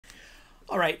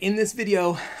All right, in this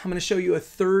video, I'm going to show you a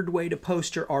third way to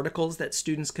post your articles that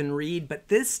students can read, but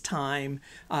this time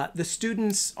the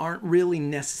students aren't really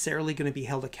necessarily going to be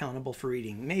held accountable for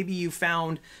reading. Maybe you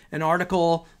found an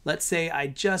article, let's say I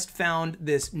just found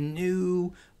this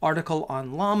new article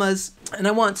on llamas, and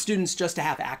I want students just to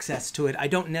have access to it. I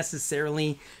don't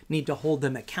necessarily need to hold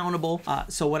them accountable.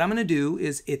 So what I'm going to do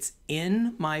is it's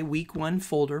in my week 1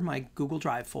 folder, my Google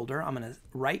Drive folder. I'm going to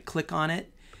right click on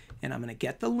it, and I'm going to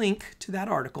get the link to that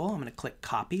article. I'm going to click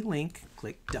copy link,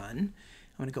 click done.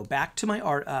 I'm going to go back to my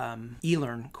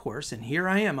e-learn course, and here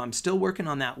I am. I'm still working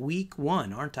on that week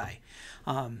 1, aren't I?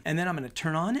 And then I'm going to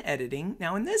turn on editing.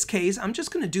 Now in this case, I'm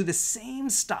just going to do the same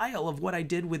style of what I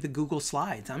did with the Google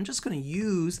Slides. I'm just going to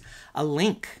use a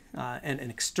link and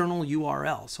an external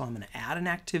URL. So I'm going to add an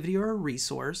activity or a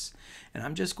resource, and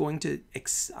I'm just going to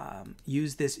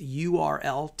use this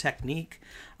URL technique.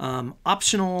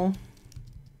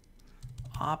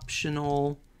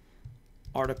 Optional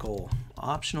article,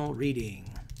 optional reading,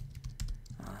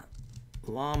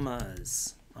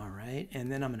 llamas. All right,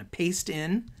 and then I'm going to paste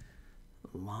in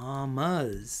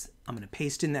llamas. I'm going to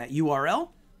paste in that URL.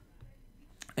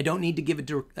 I don't need to give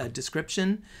a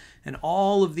description, and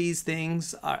all of these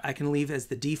things I can leave as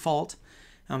the default.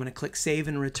 I'm going to click save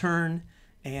and return,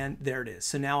 and there it is.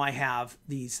 So now I have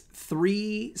these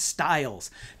 3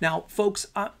 styles. Now folks,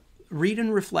 read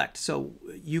and reflect. So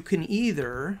you can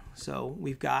either, so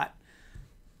we've got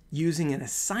using an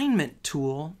assignment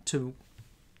tool to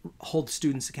hold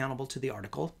students accountable to the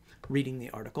article, reading the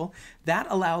article. That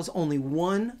allows only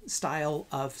one style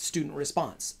of student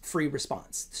response, free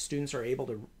response. Students are able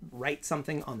to write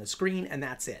something on the screen and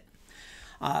that's it.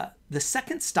 The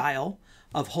second style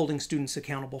of holding students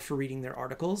accountable for reading their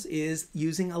articles is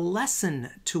using a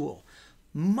lesson tool.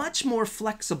 Much more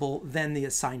flexible than the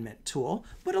assignment tool,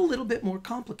 but a little bit more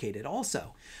complicated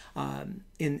also.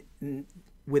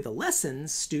 With the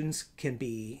lessons, students can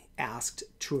be asked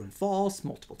true and false,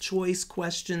 multiple choice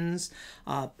questions,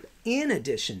 in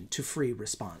addition to free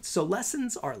response. So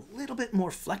lessons are a little bit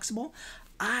more flexible.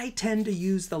 I tend to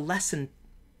use the lesson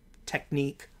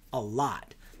technique a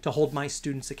lot to hold my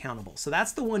students accountable. So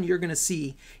that's the one you're going to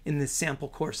see in this sample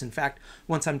course. In fact,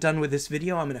 once I'm done with this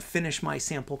video, I'm going to finish my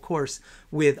sample course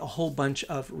with a whole bunch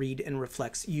of read and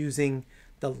reflects using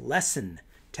the lesson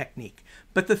technique.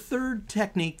 But the third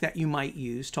technique that you might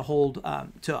use to hold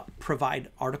to provide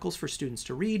articles for students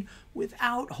to read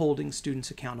without holding students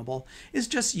accountable is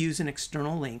just use an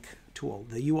external link tool,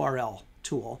 the URL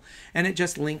tool, and it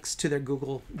just links to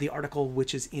the article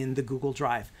which is in the Google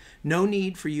Drive. No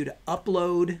need for you to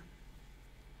upload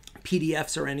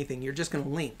PDFs or anything. You're just going to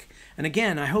link. And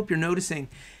again, I hope you're noticing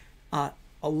a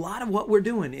lot of what we're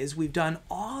doing is we've done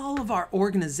all of our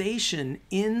organization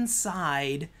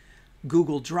inside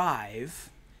Google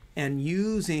Drive and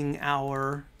using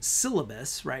our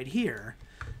syllabus right here.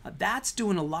 That's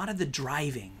doing a lot of the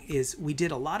driving. We did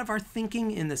a lot of our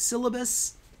thinking in the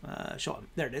syllabus.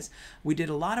 There it is. We did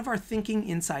a lot of our thinking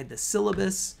inside the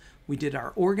syllabus. We did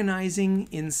our organizing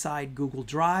inside Google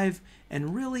Drive,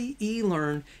 and really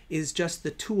eLearn is just the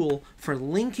tool for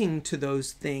linking to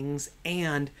those things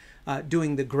and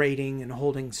doing the grading and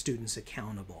holding students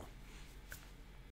accountable.